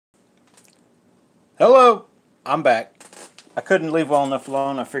Hello, I'm back. I couldn't leave well enough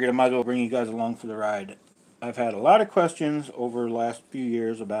alone. I figured I might as well bring you guys along for the ride. I've had a lot of questions over the last few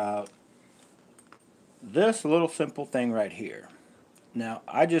years about this little simple thing right here. Now,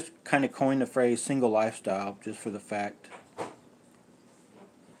 I just kind of coined the phrase single lifestyle just for the fact.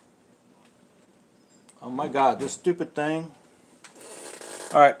 Oh my god, this stupid thing.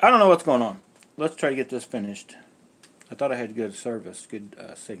 Alright, I don't know what's going on. Let's try to get this finished. I thought I had good service, good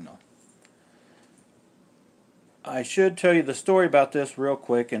signal. I should tell you the story about this real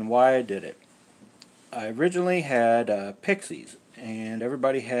quick and why I did it. I originally had Pixies, and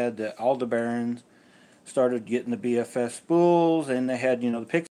everybody had the Aldebarans started getting the BFS spools, and they had, the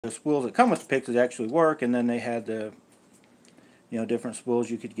Pixies, the spools that come with the Pixies actually work, and then they had the, different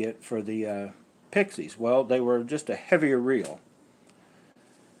spools you could get for the Pixies. Well, they were just a heavier reel.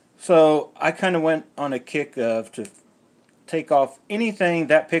 So I kind of went on a kick of to take off anything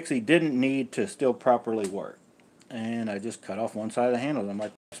that Pixie didn't need to still properly work. And I just cut off one side of the handle. I'm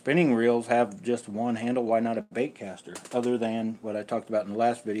like, spinning reels have just one handle, why not a baitcaster? Other than what I talked about in the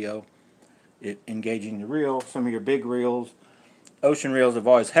last video, it engaging the reel. Some of your big reels, ocean reels, have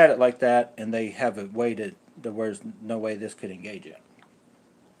always had it like that, and they have a way to where there's no way this could engage it.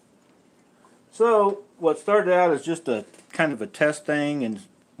 So what started out as just a kind of a test thing, and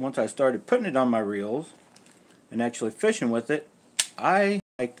once I started putting it on my reels and actually fishing with it, I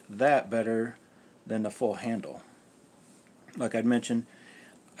liked that better than the full handle. Like I mentioned,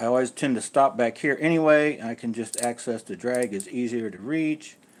 I always tend to stop back here anyway. I can just access the drag, is easier to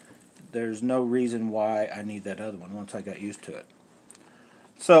reach. There's no reason why I need that other one once I got used to it.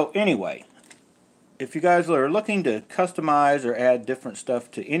 So anyway, if you guys are looking to customize or add different stuff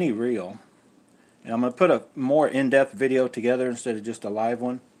to any reel, and I'm going to put a more in-depth video together instead of just a live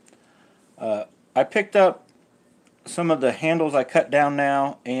one, I picked up some of the handles I cut down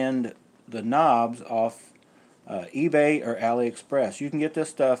now and the knobs off eBay or AliExpress. You can get this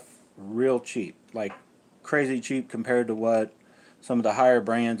stuff real cheap, like crazy cheap compared to what some of the higher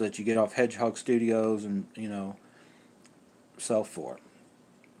brands that you get off Hedgehog Studios and sell for.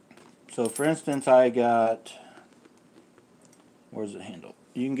 So for instance, I got, where's the handle?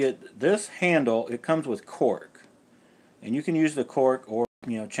 You can get this handle. It comes with cork, and you can use the cork or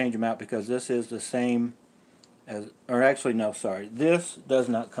change them out, because this is the same as, or actually no, sorry, this does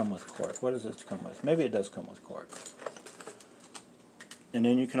not come with cork. What does this come with? Maybe it does come with cork. And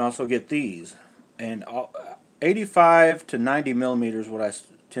then you can also get these, and 85 to 90 millimeters what I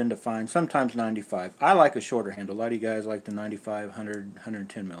tend to find, sometimes 95. I like a shorter handle. A lot of you guys like the 95, 100,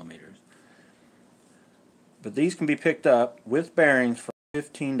 110 millimeters. But these can be picked up with bearings for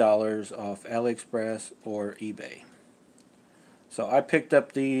 $15 off AliExpress or eBay. So I picked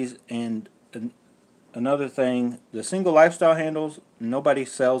up these, and another thing, the single lifestyle handles, nobody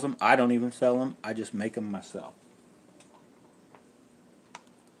sells them. I don't even sell them. I just make them myself.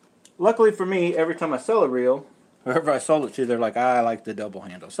 Luckily for me, every time I sell a reel, whoever I sold it to, they're like, I like the double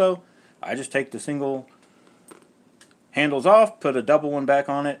handle. So I just take the single handles off, put a double one back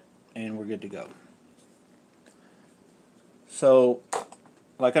on it, and we're good to go. So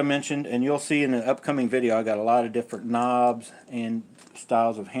like I mentioned, and you'll see in the upcoming video, I got a lot of different knobs and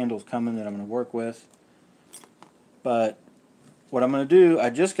styles of handles coming that I'm going to work with. But what I'm going to do,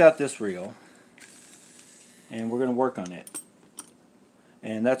 I just got this reel, and we're going to work on it.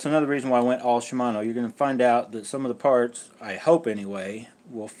 And that's another reason why I went all Shimano. You're going to find out that some of the parts, I hope anyway,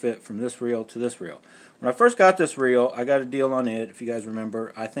 will fit from this reel to this reel. When I first got this reel, I got a deal on it, if you guys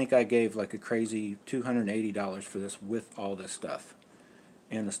remember. I think I gave like a crazy $280 for this with all this stuff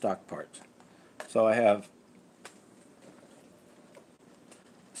and the stock parts. So I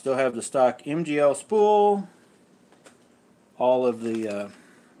still have the stock MGL spool, all of the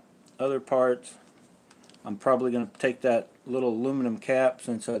other parts. I'm probably going to take that little aluminum cap,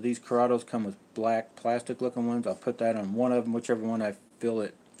 since these Corrados come with black plastic looking ones. I'll put that on one of them, whichever one I feel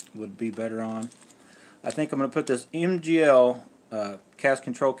it would be better on. I think I'm going to put this MGL cast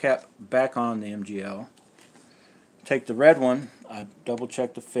control cap back on the MGL. Take the red one, I double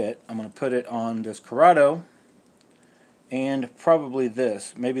check the fit. I'm going to put it on this Corrado, and probably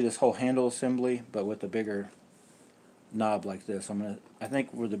this, maybe this whole handle assembly, but with a bigger knob like this. I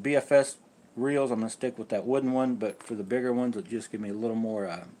think with the BFS reels, I'm going to stick with that wooden one, but for the bigger ones that just give me a little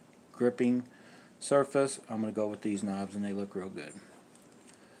more gripping surface, I'm going to go with these knobs, and they look real good.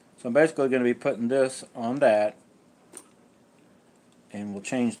 So I'm basically going to be putting this on that, and we'll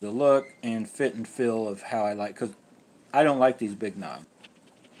change the look and fit and feel of how I like, because I don't like these big knobs.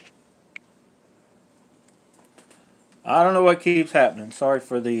 I don't know what keeps happening. Sorry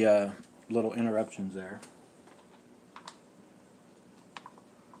for the little interruptions there.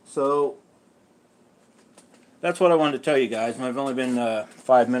 So that's what I wanted to tell you guys. I've only been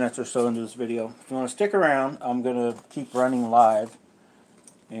 5 minutes or so into this video. If you want to stick around, I'm going to keep running live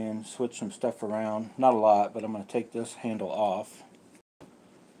and switch some stuff around. Not a lot, but I'm going to take this handle off.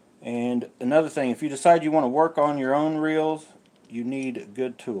 And another thing, if you decide you want to work on your own reels, you need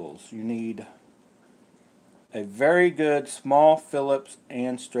good tools. You need a very good small Phillips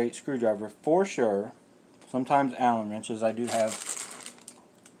and straight screwdriver for sure. Sometimes Allen wrenches. I do have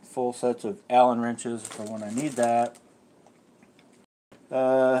full sets of Allen wrenches for when I need that.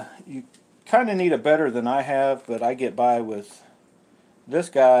 You kind of need a better than I have, but I get by with this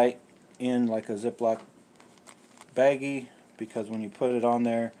guy in like a Ziploc baggie, because when you put it on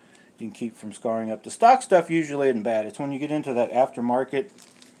there, you can keep from scarring up. The stock stuff usually isn't bad. It's when you get into that aftermarket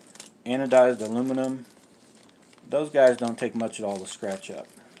anodized aluminum, those guys don't take much at all to scratch up.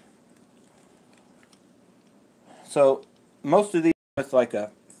 So most of these with like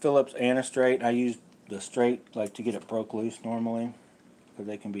a Phillips and a straight, I use the straight like to get it broke loose normally, because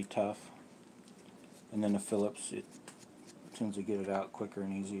they can be tough. And then the Phillips, it tends to get it out quicker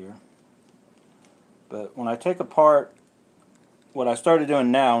and easier. But when I take apart, what I started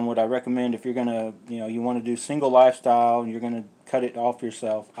doing now, and what I recommend if you're gonna, you want to do Synglelyfestyle and you're gonna cut it off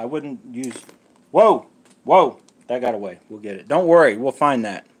yourself, I wouldn't use. Whoa, that got away. We'll get it. Don't worry, we'll find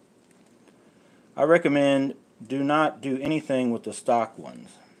that. I recommend do not do anything with the stock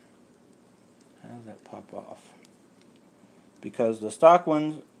ones. How does that pop off? Because the stock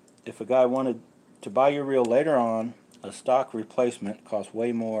ones, if a guy wanted to buy your reel later on, a stock replacement costs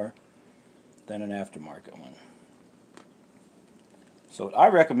way more than an aftermarket one. So what I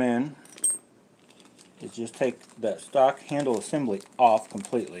recommend is just take that stock handle assembly off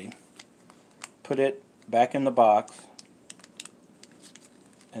completely, put it back in the box,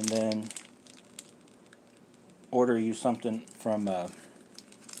 and then order you something from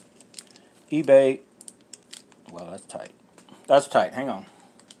eBay. Well, that's tight. That's tight. Hang on.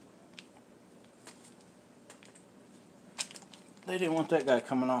 They didn't want that guy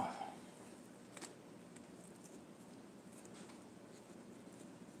coming off.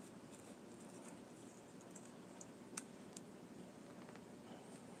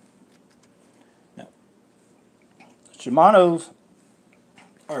 Now, Shimano's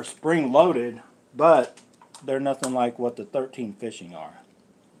are spring loaded, but they're nothing like what the 13 fishing are.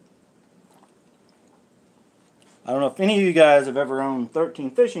 I don't know if any of you guys have ever owned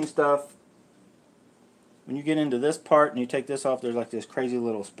 13 fishing stuff. When you get into this part and you take this off, there's like this crazy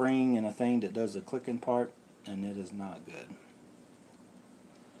little spring and a thing that does the clicking part, and it is not good.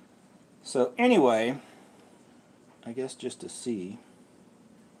 So anyway, I guess just to see,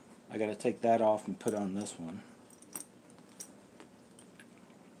 I got to take that off and put on this one.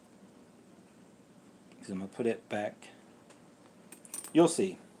 Because I'm going to put it back. You'll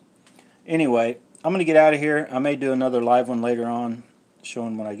see. Anyway, I'm going to get out of here. I may do another live one later on,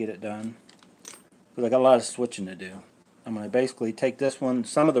 showing when I get it done, because I got a lot of switching to do. I'm going to basically take this one,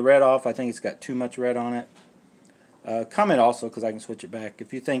 some of the red off. I think it's got too much red on it. Comment also, because I can switch it back,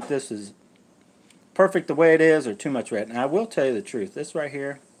 if you think this is perfect the way it is or too much red. And I will tell you the truth, this right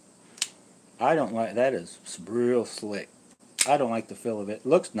here, I don't like. That is real slick. I don't like the feel of it. It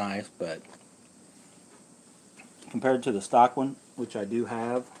looks nice, but compared to the stock one, which I do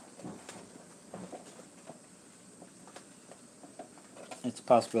have, it's a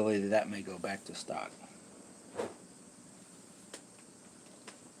possibility that that may go back to stock.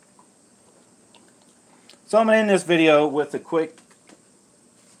 So I'm going to end this video with a quick,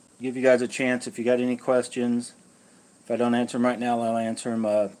 give you guys a chance if you got any questions. If I don't answer them right now, I'll answer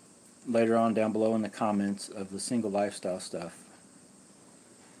them later on down below in the comments of the Synglelyfestyle stuff.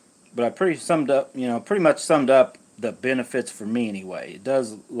 But I pretty much summed up the benefits for me anyway. It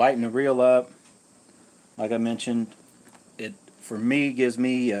does lighten the reel up. Like I mentioned, it for me gives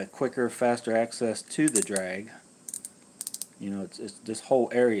me a quicker, faster access to the drag. It's this whole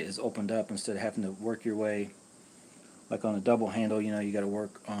area is opened up instead of having to work your way like on a double handle. You got to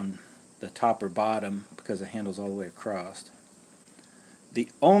work on the top or bottom because the handle's all the way across. The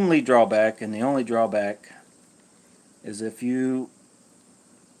only drawback, is if you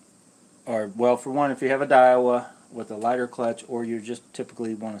are, well, for one, if you have a Daiwa with a lighter clutch, or you just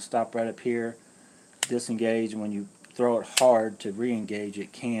typically want to stop right up here, disengage, and when you throw it hard to re-engage,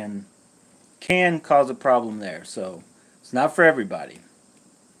 it can cause a problem there. So it's not for everybody.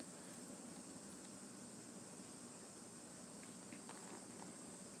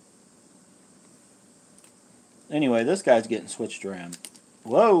 Anyway, this guy's getting switched around.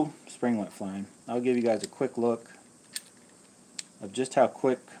 Whoa, spring went flying. I'll give you guys a quick look of just how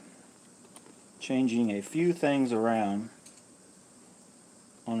quick changing a few things around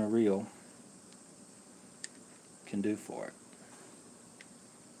on a reel can do for it.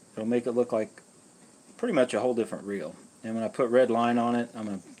 It'll make it look like pretty much a whole different reel. And when I put red line on it, I'm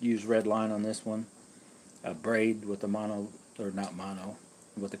going to use red line on this one. A braid with a mono, or not mono,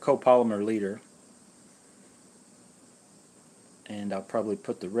 with a copolymer leader. And I'll probably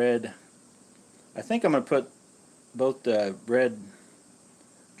put the red, I think I'm going to put both the red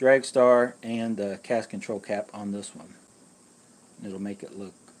drag star and the cast control cap on this one. It'll make it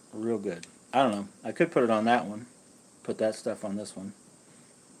look real good. I don't know, I could put it on that one, put that stuff on this one.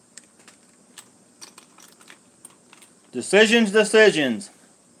 Decisions, decisions.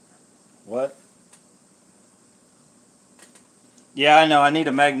 What? Yeah, I know, I need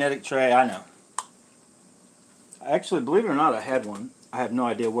a magnetic tray, I know. Actually, believe it or not, I had one. I have no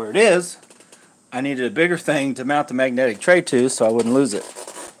idea where it is. I needed a bigger thing to mount the magnetic tray to so I wouldn't lose it.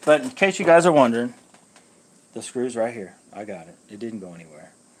 But in case you guys are wondering, the screw's right here. I got it. It didn't go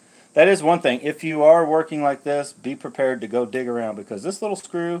anywhere. That is one thing. If you are working like this, be prepared to go dig around because this little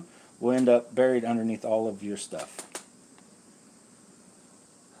screw will end up buried underneath all of your stuff.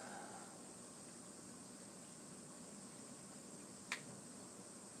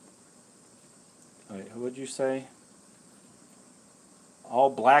 Wait, who would you say? All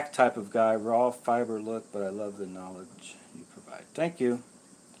black type of guy, raw fiber look, but I love the knowledge you provide. Thank you.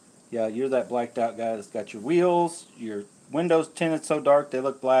 Yeah, you're that blacked out guy that's got your wheels, your windows tinted so dark they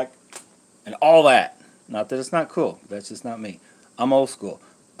look black, and all that. Not that it's not cool. That's just not me. I'm old school.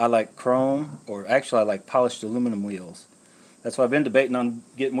 I like chrome, or actually I like polished aluminum wheels. That's why I've been debating on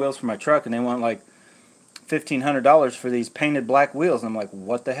getting wheels for my truck, and they want like $1,500 for these painted black wheels. And I'm like,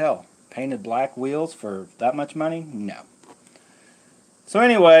 what the hell? Painted black wheels for that much money? No. So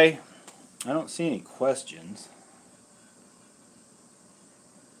anyway, I don't see any questions.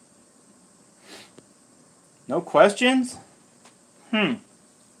 No questions? Uh-oh,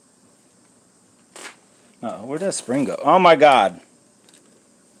 where'd that spring go? Oh my God.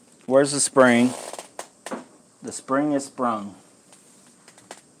 Where's the spring? The spring is sprung.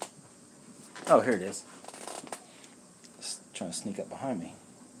 Oh, here it is. It's trying to sneak up behind me.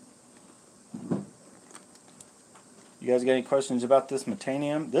 You guys got any questions about this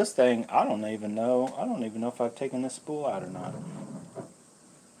metanium? This thing, I don't even know. I don't even know if I've taken this spool out or not.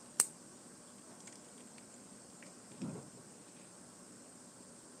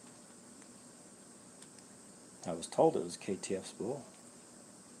 I was told it was a KTF spool.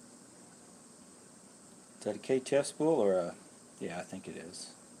 Is that a KTF spool or a... Yeah, I think it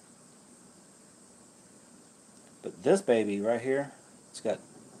is. But this baby right here, it's got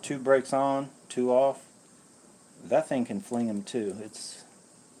 2 brakes on, 2 off. That thing can fling them too. It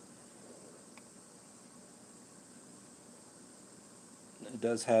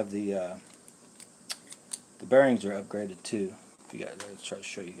does have the bearings are upgraded too. If you guys, let's try to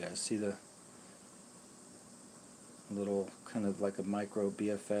show you guys. See the little kind of like a micro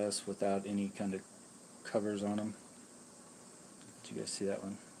BFS without any kind of covers on them. Did you guys see that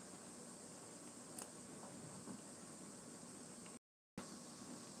one?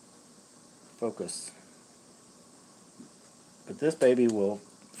 Focus. But this baby will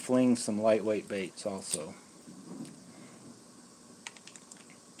fling some lightweight baits also.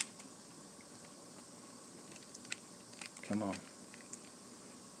 Come on.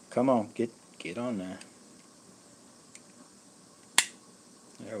 Come on, get on there.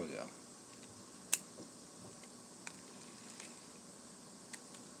 There we go.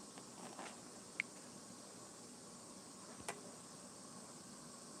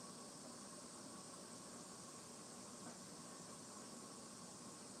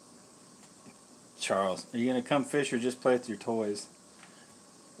 Charles, are you going to come fish or just play with your toys?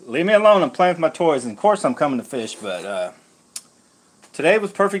 Leave me alone, I'm playing with my toys, and of course I'm coming to fish, but today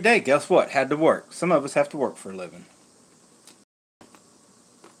was a perfect day. Guess what? Had to work. Some of us have to work for a living.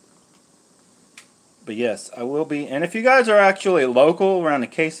 But yes, I will be, and if you guys are actually local around the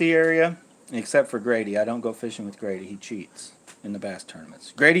KC area, except for Grady, I don't go fishing with Grady. He cheats in the bass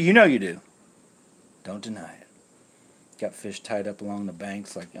tournaments. Grady, you know you do. Don't deny it. Got fish tied up along the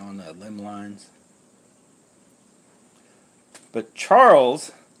banks, like on the limb lines. But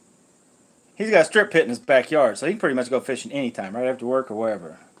Charles, he's got a strip pit in his backyard, so he can pretty much go fishing anytime, right after work or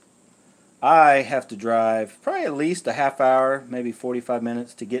wherever. I have to drive probably at least a half hour, maybe 45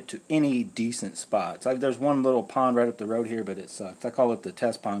 minutes to get to any decent spots. There's one little pond right up the road here, but it sucks. I call it the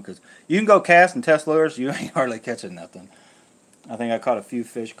test pond because you can go cast and test lures, you ain't hardly catching nothing. I think I caught a few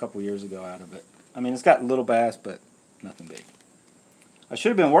fish a couple years ago out of it. I mean, it's got little bass, but nothing big. I should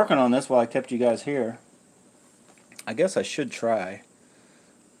have been working on this while I kept you guys here. I guess I should try.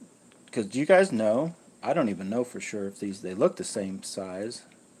 Because do you guys know? I don't even know for sure if they look the same size.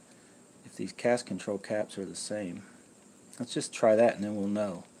 if these cast control caps are the same. Let's just try that and then we'll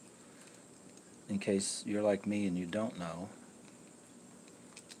know. In case you're like me and you don't know.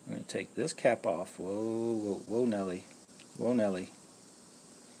 I'm going to take this cap off. Whoa, whoa, whoa, Nelly. Whoa, Nelly.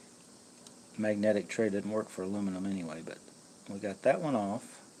 Magnetic tray didn't work for aluminum anyway, but we got that one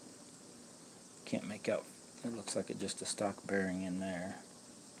off. Can't make out. It looks like it's just a stock bearing in there.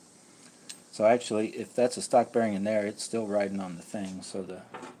 So actually, if that's a stock bearing in there, it's still riding on the thing, so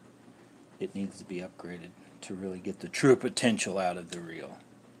it needs to be upgraded to really get the true potential out of the reel.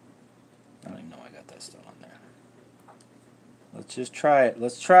 I don't even know I got that still on there. Let's just try it.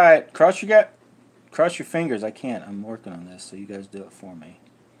 Let's try it. Cross your fingers. I can't. I'm working on this, so you guys do it for me.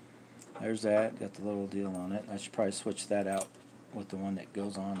 There's that. Got the little deal on it. I should probably switch that out with the one that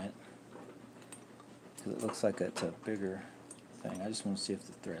goes on it, because it looks like it's a bigger thing. I just want to see if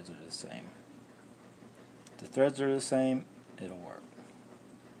the threads are the same. If the threads are the same, it'll work.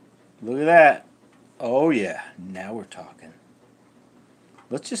 Look at that. Oh yeah, now we're talking.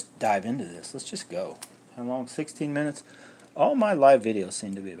 Let's just dive into this. Let's just go. How long? 16 minutes? All my live videos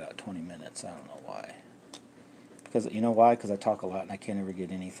seem to be about 20 minutes. I don't know why. Because you know why? Because I talk a lot and I can't ever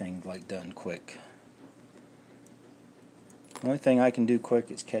get anything like done quick. The only thing I can do quick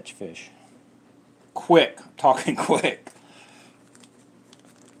is catch fish. Quick. I'm talking quick.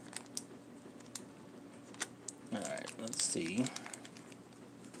 Alright, let's see.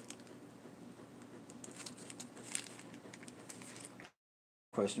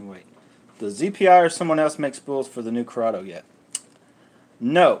 Question, wait. Does ZPI or someone else make spools for the new Corrado yet?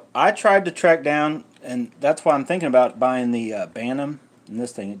 No. I tried to track down, and that's why I'm thinking about buying the Bantam. And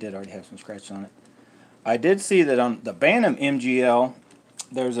this thing, it did already have some scratches on it. I did see that on the Bantam MGL,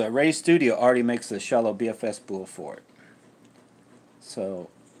 there's a Ray Studio already makes a shallow BFS spool for it. So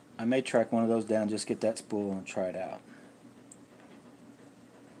I may track one of those down, just get that spool and try it out.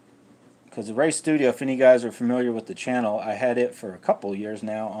 Because the Ray Studio, if any guys are familiar with the channel, I had it for a couple years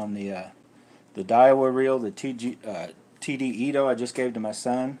now on the Daiwa reel, the TD Ito I just gave to my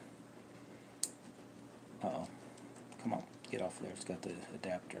son. Uh-oh. Come on, get off there. It's got the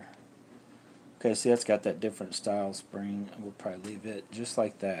adapter. Okay, see, that's got that different style spring. We'll probably leave it just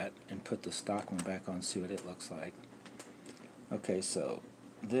like that and put the stock one back on and see what it looks like. Okay, so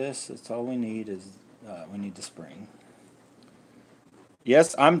that's all we need is we need the spring.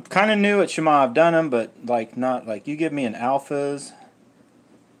 Yes, I'm kind of new at Shimano. I've done them, but like not like you give me an Alphas.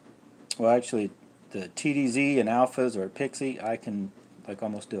 Well, actually, the TDZ and Alphas or Pixie, I can like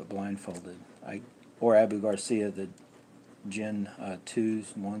almost do it blindfolded. Or Abu Garcia, the Gen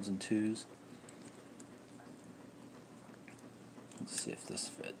 2s, 1s and 2s. Let's see if this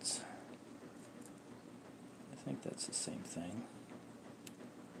fits. I think that's the same thing.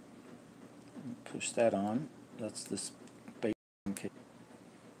 Push that on. That's this base. Okay.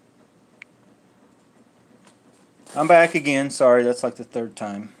 I'm back again. Sorry, that's like the third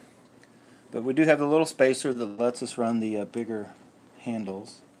time. But we do have the little spacer that lets us run the bigger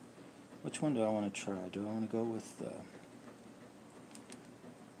handles. Which one do I want to try? Do I want to go with the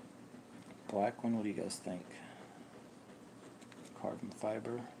black one? What do you guys think? Carbon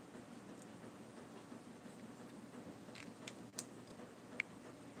fiber.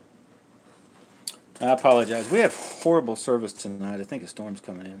 I apologize. We have horrible service tonight. I think a storm's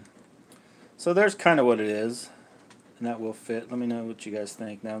coming in. So there's kind of what it is. And that will fit. Let me know what you guys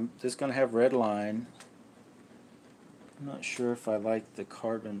think. Now, this is going to have red line. I'm not sure if I like the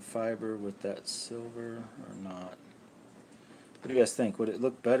carbon fiber with that silver or not. What do you guys think? Would it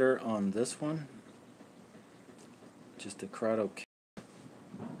look better on this one? Just a Corrado.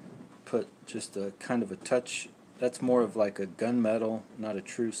 Put just a kind of a touch. That's more of like a gunmetal, not a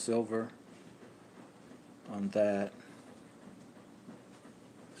true silver on that.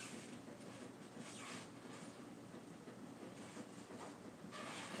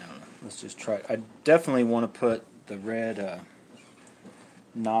 Let's just try it. I definitely want to put the red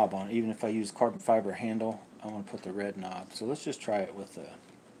knob on. Even if I use carbon fiber handle, I want to put the red knob. So let's just try it with the...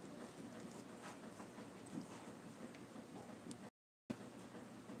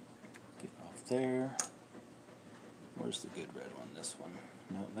 Get off there. Where's the good red one? This one.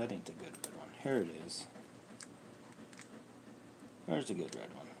 No, that ain't the good red one. Here it is. There's the good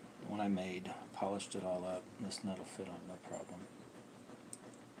red one. The one I made. Polished it all up. This nut will fit on, no problem.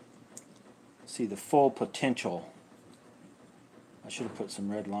 See the full potential. I should have put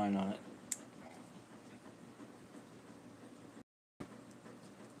some red line on it.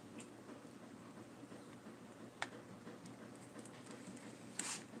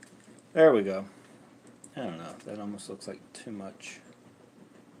 There we go. I don't know. That almost looks like too much.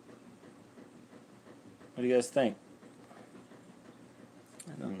 What do you guys think?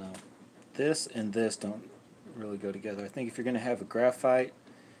 I don't know. this and this don't really go together. I think if you're going to have a graphite,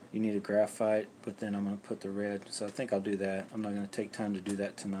 you need a graphite, but then I'm going to put the red. So I think I'll do that. I'm not going to take time to do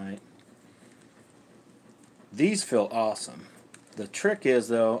that tonight. These feel awesome. The trick is,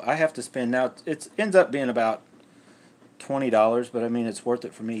 though, I have to spend now. It ends up being about $20, but I mean it's worth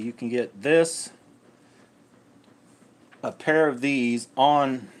it for me. You can get this, a pair of these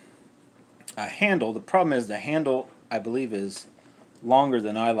on a handle. The problem is the handle, I believe, is longer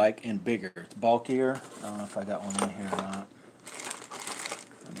than I like and bigger. It's bulkier. I don't know if I got one in here or not.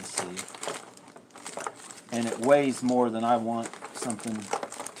 Let me see. And it weighs more than I want something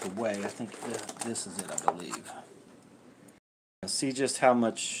to weigh. I think this is it, I believe. See just how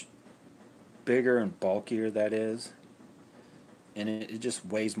much bigger and bulkier that is, and it just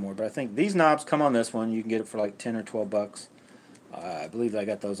weighs more. But I think these knobs come on this one. You can get it for like 10 or 12 bucks. I believe I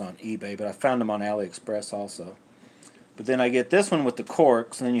got those on eBay, but I found them on AliExpress also. But then I get this one with the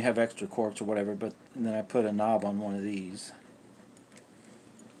corks, and then you have extra corks or whatever, but and then I put a knob on one of these.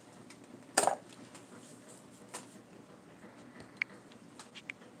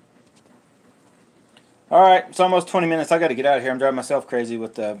 Alright, it's almost 20 minutes. I got to get out of here. I'm driving myself crazy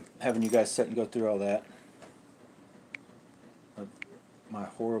with having you guys sit and go through all that. My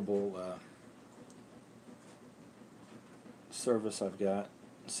horrible service I've got.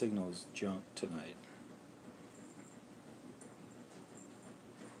 Signal is junk tonight.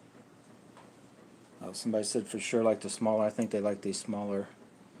 Somebody said for sure like the smaller. I think they like these smaller.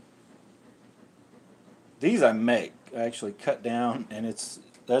 These I make. I actually cut down, and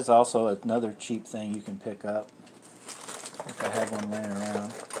there's also another cheap thing you can pick up if I have one laying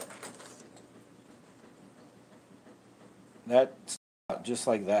around. That's just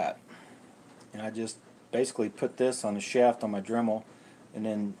like that. And I just basically put this on the shaft on my Dremel, and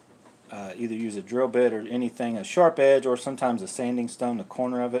then either use a drill bit or anything, a sharp edge, or sometimes a sanding stone, the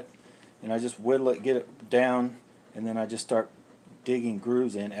corner of it, and I just whittle it, get it down, and then I just start digging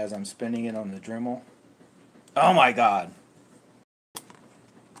grooves in as I'm spinning it on the Dremel. Oh my God!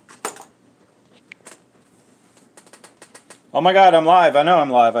 Oh my God, I'm live. I know I'm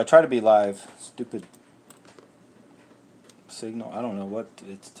live. I try to be live. Stupid signal. I don't know what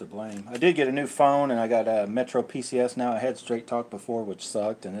it's to blame. I did get a new phone, and I got a Metro PCS now. I had Straight Talk before, which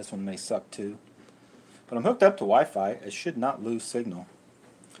sucked, and this one may suck too. But I'm hooked up to Wi-Fi. It should not lose signal.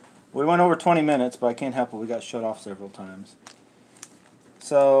 We went over 20 minutes, but I can't help it. We got shut off several times.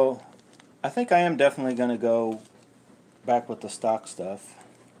 So I think I am definitely going to go back with the stock stuff.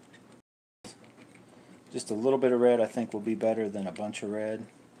 Just a little bit of red I think will be better than a bunch of red.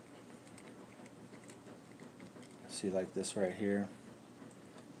 See, like this right here.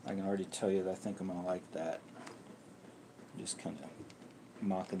 I can already tell you that I think I'm going to like that. I'm just kind of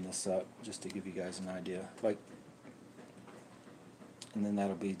mocking this up just to give you guys an idea. Like, and then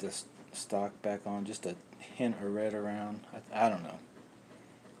that'll be just stock back on, just a hint of red around. I don't know.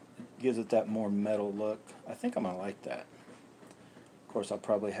 It gives it that more metal look. I think I'm going to like that. Of course, I'll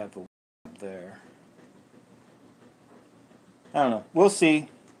probably have a up there. I don't know. We'll see.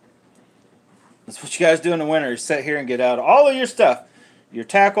 That's what you guys do in the winter, is sit here and get out all of your stuff. Your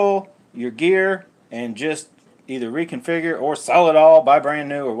tackle, your gear, and just either reconfigure or sell it all, buy brand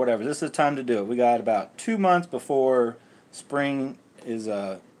new or whatever. This is the time to do it. We got about 2 months before spring is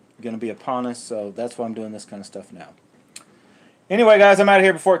going to be upon us, so that's why I'm doing this kind of stuff now. Anyway, guys, I'm out of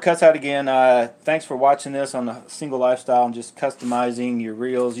here before it cuts out again. Thanks for watching this on the Synglelyfestyle and just customizing your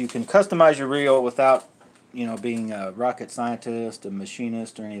reels. You can customize your reel without, you know, being a rocket scientist, a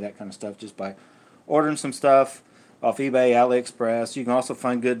machinist, or any of that kind of stuff, just by ordering some stuff off eBay, AliExpress. You can also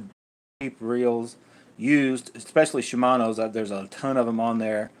find good cheap reels used, especially Shimano's. There's a ton of them on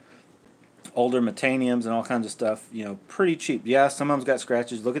there. Older Metaniums and all kinds of stuff, you know, pretty cheap. Yeah, some of them's got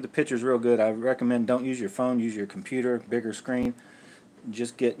scratches. Look at the pictures real good. I recommend don't use your phone, use your computer, bigger screen.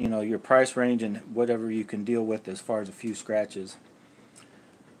 Just get, you know, your price range and whatever you can deal with as far as a few scratches.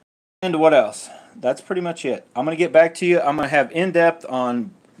 And what else? That's pretty much it. I'm going to get back to you. I'm going to have in-depth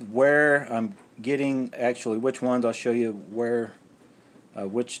on where I'm getting, actually, which ones. I'll show you where,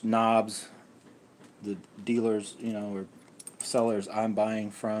 which knobs the dealers, you know, or sellers I'm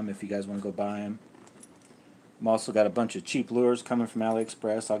buying from, if you guys want to go buy them. I'm also got a bunch of cheap lures coming from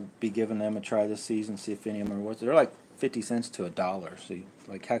AliExpress. I'll be giving them a try this season, see if any of them are worth it. They're like 50 cents to $1. So,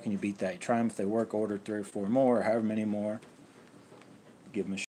 like, how can you beat that? You try them. If they work, order 3 or 4 more, or however many more. Give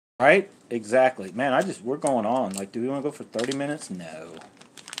them a shot. Right? Exactly. Man, we're going on. Like, do we want to go for 30 minutes? No.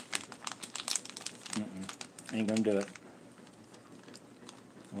 Ain't gonna do it.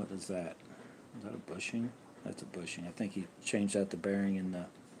 What is that? Is that a bushing? That's a bushing. I think he changed out the bearing in the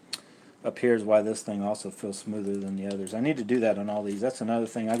up here is why this thing also feels smoother than the others. I need to do that on all these. That's another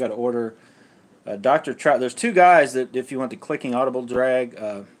thing. I got to order Dr. Trout. There's two guys that, if you want the clicking audible drag,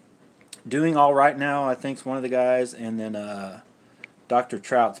 Doing All Right Now, I think, is one of the guys, and then Dr.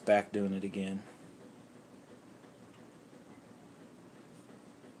 Trout's back doing it again.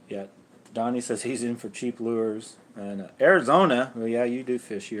 Yeah, Donnie says he's in for cheap lures. And Arizona, well, yeah, you do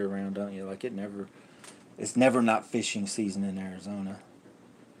fish year round, don't you? Like it's never not fishing season in Arizona.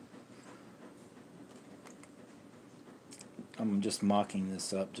 I'm just mocking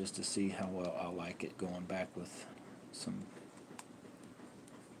this up just to see how well I like it, going back with some.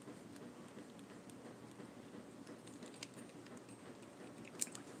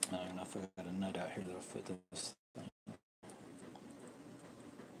 I don't know if I got a nut out here that'll fit this thing.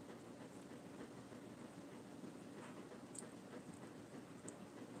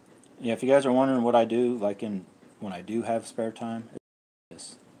 Yeah, if you guys are wondering what I do, like when I do have spare time,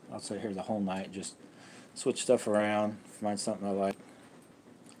 I'll sit here the whole night, just switch stuff around, find something I like.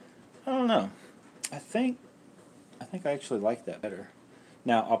 I don't know. I think I actually like that better.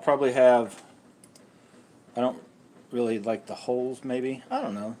 Now I'll probably have. I don't really like the holes. Maybe, I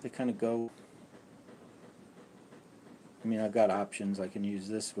don't know. They kind of go. I mean, I've got options. I can use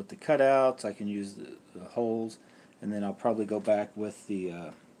this with the cutouts. I can use the holes, and then I'll probably go back with the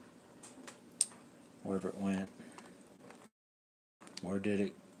wherever it went. Where did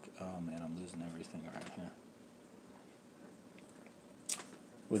it? Oh man, I'm losing everything right here.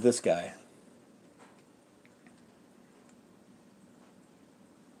 With this guy.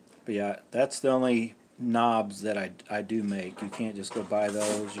 But yeah, that's the only knobs that I do make. You can't just go buy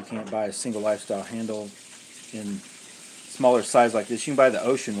those. You can't buy a Synglelyfestyle handle in smaller size like this. You can buy the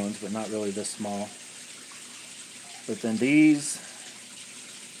ocean ones, but not really this small. But then these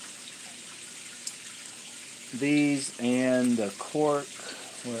and the cork,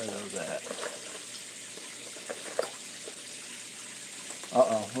 where are those at?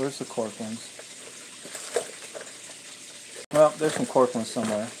 Uh-oh, where's the cork ones? Well, there's some cork ones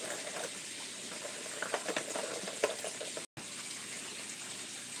somewhere.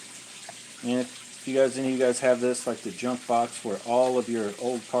 And if you guys, any of you guys have this, like the junk box where all of your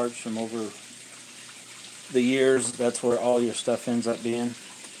old parts from over the years, that's where all your stuff ends up being.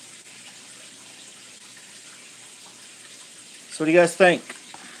 So what do you guys think?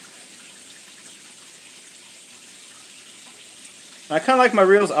 I kind of like my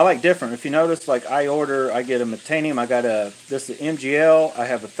reels. I like different. If you notice, like I get a Metanium. I got this is the MGL. I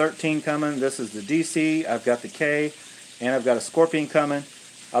have a 13 coming. This is the DC. I've got the K, and I've got a Scorpion coming.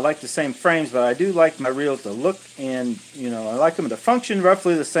 I like the same frames, but I do like my reels to look, and I like them to function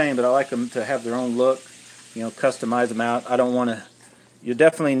roughly the same, but I like them to have their own look. Customize them out. I don't want to. You'll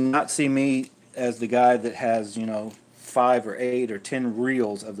definitely not see me as the guy that has 5 or 8 or 10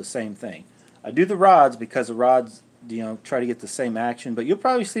 reels of the same thing. I do the rods because the rods, try to get the same action, but you'll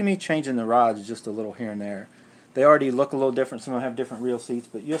probably see me changing the rods just a little here and there. They already look a little different. Some of them have different reel seats,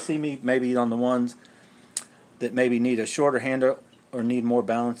 but you'll see me maybe on the ones that maybe need a shorter handle or need more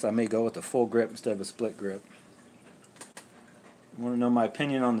balance. I may go with a full grip instead of a split grip. You want to know my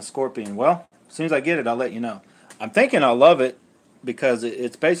opinion on the Scorpion? Well, as soon as I get it, I'll let you know. I'm thinking I'll love it because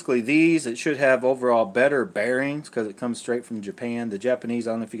it's basically these. It should have overall better bearings because it comes straight from Japan. The Japanese,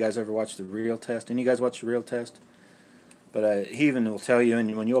 I don't know if you guys ever watched the reel test. Any of you guys watch the reel test? But he even will tell you,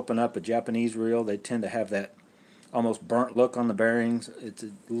 and when you open up a Japanese reel, they tend to have that almost burnt look on the bearings. It's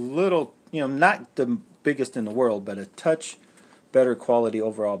a little, not the biggest in the world, but a touch better quality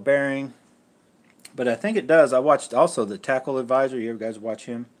overall bearing. But I think it does. I watched also the Tackle Advisor. You ever guys watch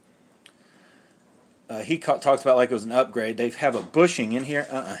him? He talks about like it was an upgrade. They have a bushing in here.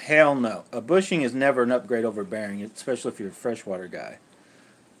 Hell no. A bushing is never an upgrade over bearing, especially if you're a freshwater guy.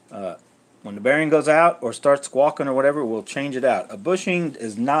 When the bearing goes out or starts squawking or whatever, we'll change it out. A bushing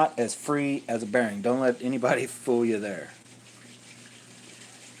is not as free as a bearing. Don't let anybody fool you there.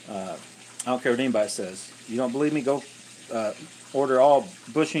 I don't care what anybody says. You don't believe me? Go order all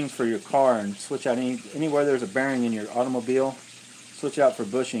bushings for your car and switch out anywhere there's a bearing in your automobile. Switch out for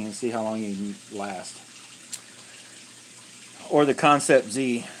bushing and see how long you can last. Or the Concept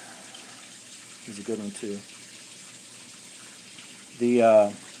Z is a good one too.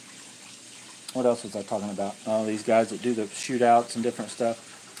 The what else was I talking about? These guys that do the shootouts and different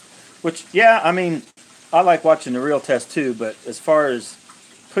stuff. Which, yeah, I mean, I like watching the reel test too, but as far as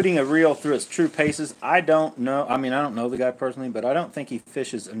putting a reel through its true paces, I don't know. I mean, I don't know the guy personally, but I don't think he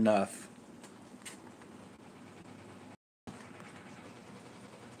fishes enough.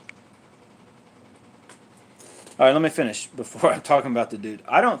 All right, let me finish before I'm talking about the dude.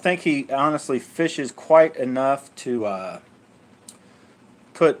 I don't think he honestly fishes quite enough to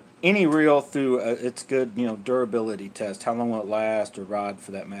put any reel through its good, durability test. How long will it last, or rod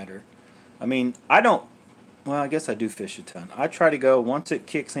for that matter. I mean, I don't. Well, I guess I do fish a ton. I try to go once it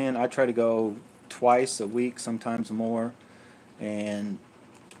kicks in. I try to go twice a week, sometimes more, and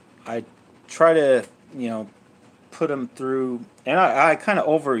I try to put them through. And I kind of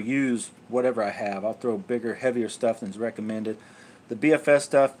overuse whatever I have. I'll throw bigger, heavier stuff than's recommended. The BFS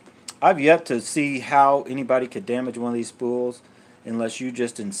stuff, I've yet to see how anybody could damage one of these spools unless you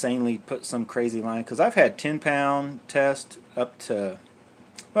just insanely put some crazy line. Because I've had 10-pound test up to,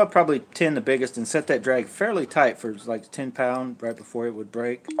 well, probably 10 the biggest, and set that drag fairly tight for like 10-pound right before it would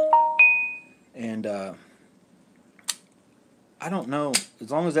break. And I don't know, as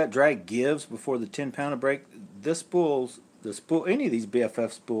long as that drag gives before the 10-pounder break, the spool, any of these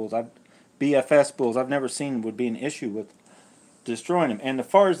BFS spools I've never seen would be an issue with destroying them. And as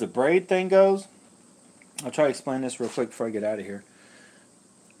far as the braid thing goes, I'll try to explain this real quick before I get out of here.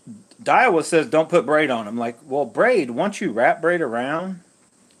 Daiwa says don't put braid on them. Like, well, braid, once you wrap braid around,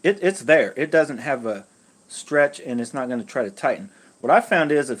 it's there. It doesn't have a stretch, and it's not going to try to tighten. What I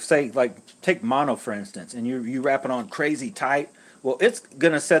found is, if, say, like, take mono, for instance, and you wrap it on crazy tight, well, it's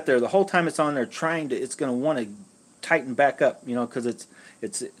going to sit there the whole time it's on there it's going to want to tighten back up, because it's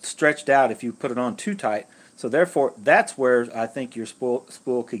stretched out if you put it on too tight. So therefore, that's where I think your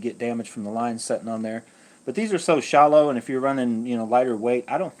spool could get damaged from the line setting on there. But these are so shallow, and if you're running, lighter weight,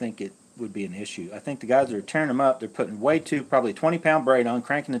 I don't think it would be an issue. I think the guys that are tearing them up, they're putting way too, probably 20-pound braid on,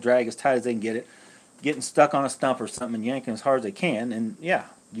 cranking the drag as tight as they can get it, getting stuck on a stump or something and yanking as hard as they can, and yeah,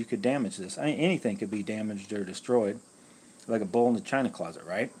 you could damage this. I mean, anything could be damaged or destroyed, like a bull in the china closet,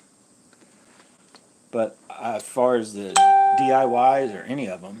 right? But as far as the DIYs or any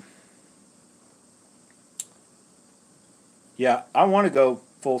of them, yeah, I want to go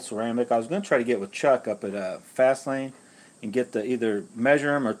full ceramic. I was going to try to get with Chuck up at Fastlane and get the either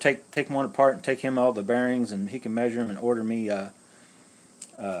measure them or take one apart and take him all the bearings, and he can measure them and order me.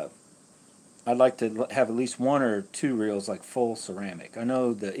 I'd like to have at least one or two reels like full ceramic. I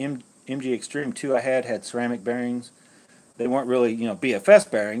know the MG Extreme 2 I had ceramic bearings. They weren't really,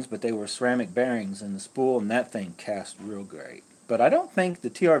 BFS bearings, but they were ceramic bearings in the spool, and that thing cast real great. But I don't think the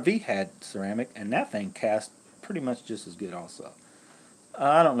TRV had ceramic, and that thing cast pretty much just as good also.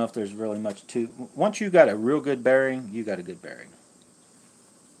 I don't know if there's really much to... Once you got a real good bearing, you got a good bearing.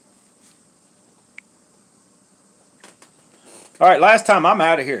 Alright, last time, I'm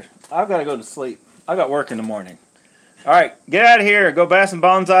out of here. I've got to go to sleep. I got work in the morning. Alright, get out of here. Go bass and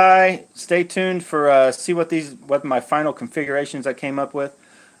bonsai. Stay tuned for see what my final configurations I came up with.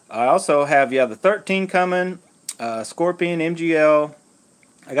 I also have, the 13 coming, Scorpion, MGL.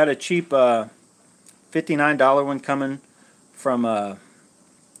 I got a cheap $59 one coming from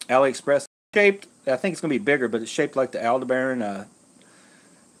AliExpress. Shaped, I think it's going to be bigger, but it's shaped like the Aldebaran, the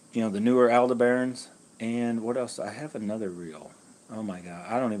newer Aldebarans. And what else? I have another reel. Oh my god,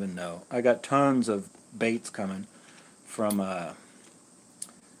 I don't even know. I got tons of baits coming from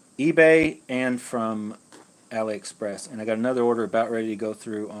eBay and from AliExpress. And I got another order about ready to go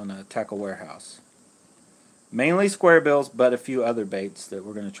through on a Tackle Warehouse. Mainly square bills, but a few other baits that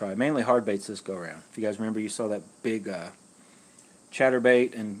we're going to try. Mainly hard baits this go around. If you guys remember, you saw that big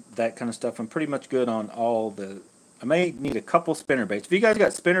chatterbait and that kind of stuff. I'm pretty much good on all the... I may need a couple spinner baits. If you guys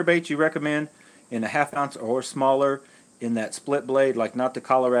got spinner baits you recommend in a 1/2 ounce or smaller, in that split blade, like not the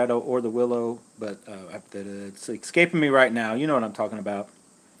Colorado or the Willow, but it's escaping me right now. You know what I'm talking about.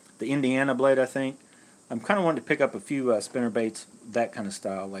 The Indiana blade, I think. I'm kind of wanting to pick up a few spinner baits, that kind of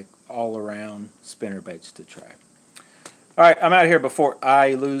style, like all-around spinner baits to try. Alright, I'm out of here before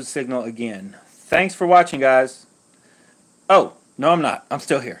I lose signal again. Thanks for watching, guys. Oh, no, I'm not. I'm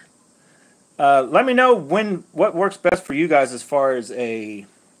still here. Let me know what works best for you guys as far as a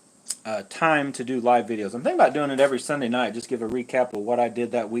time to do live videos. I'm thinking about doing it every Sunday night. Just give a recap of what I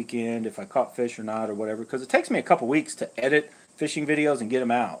did that weekend, if I caught fish or not, or whatever. Because it takes me a couple weeks to edit fishing videos and get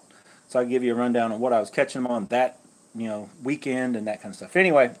them out. So I'll give you a rundown on what I was catching them on that weekend and that kind of stuff.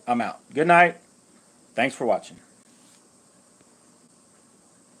 Anyway, I'm out. Good night. Thanks for watching.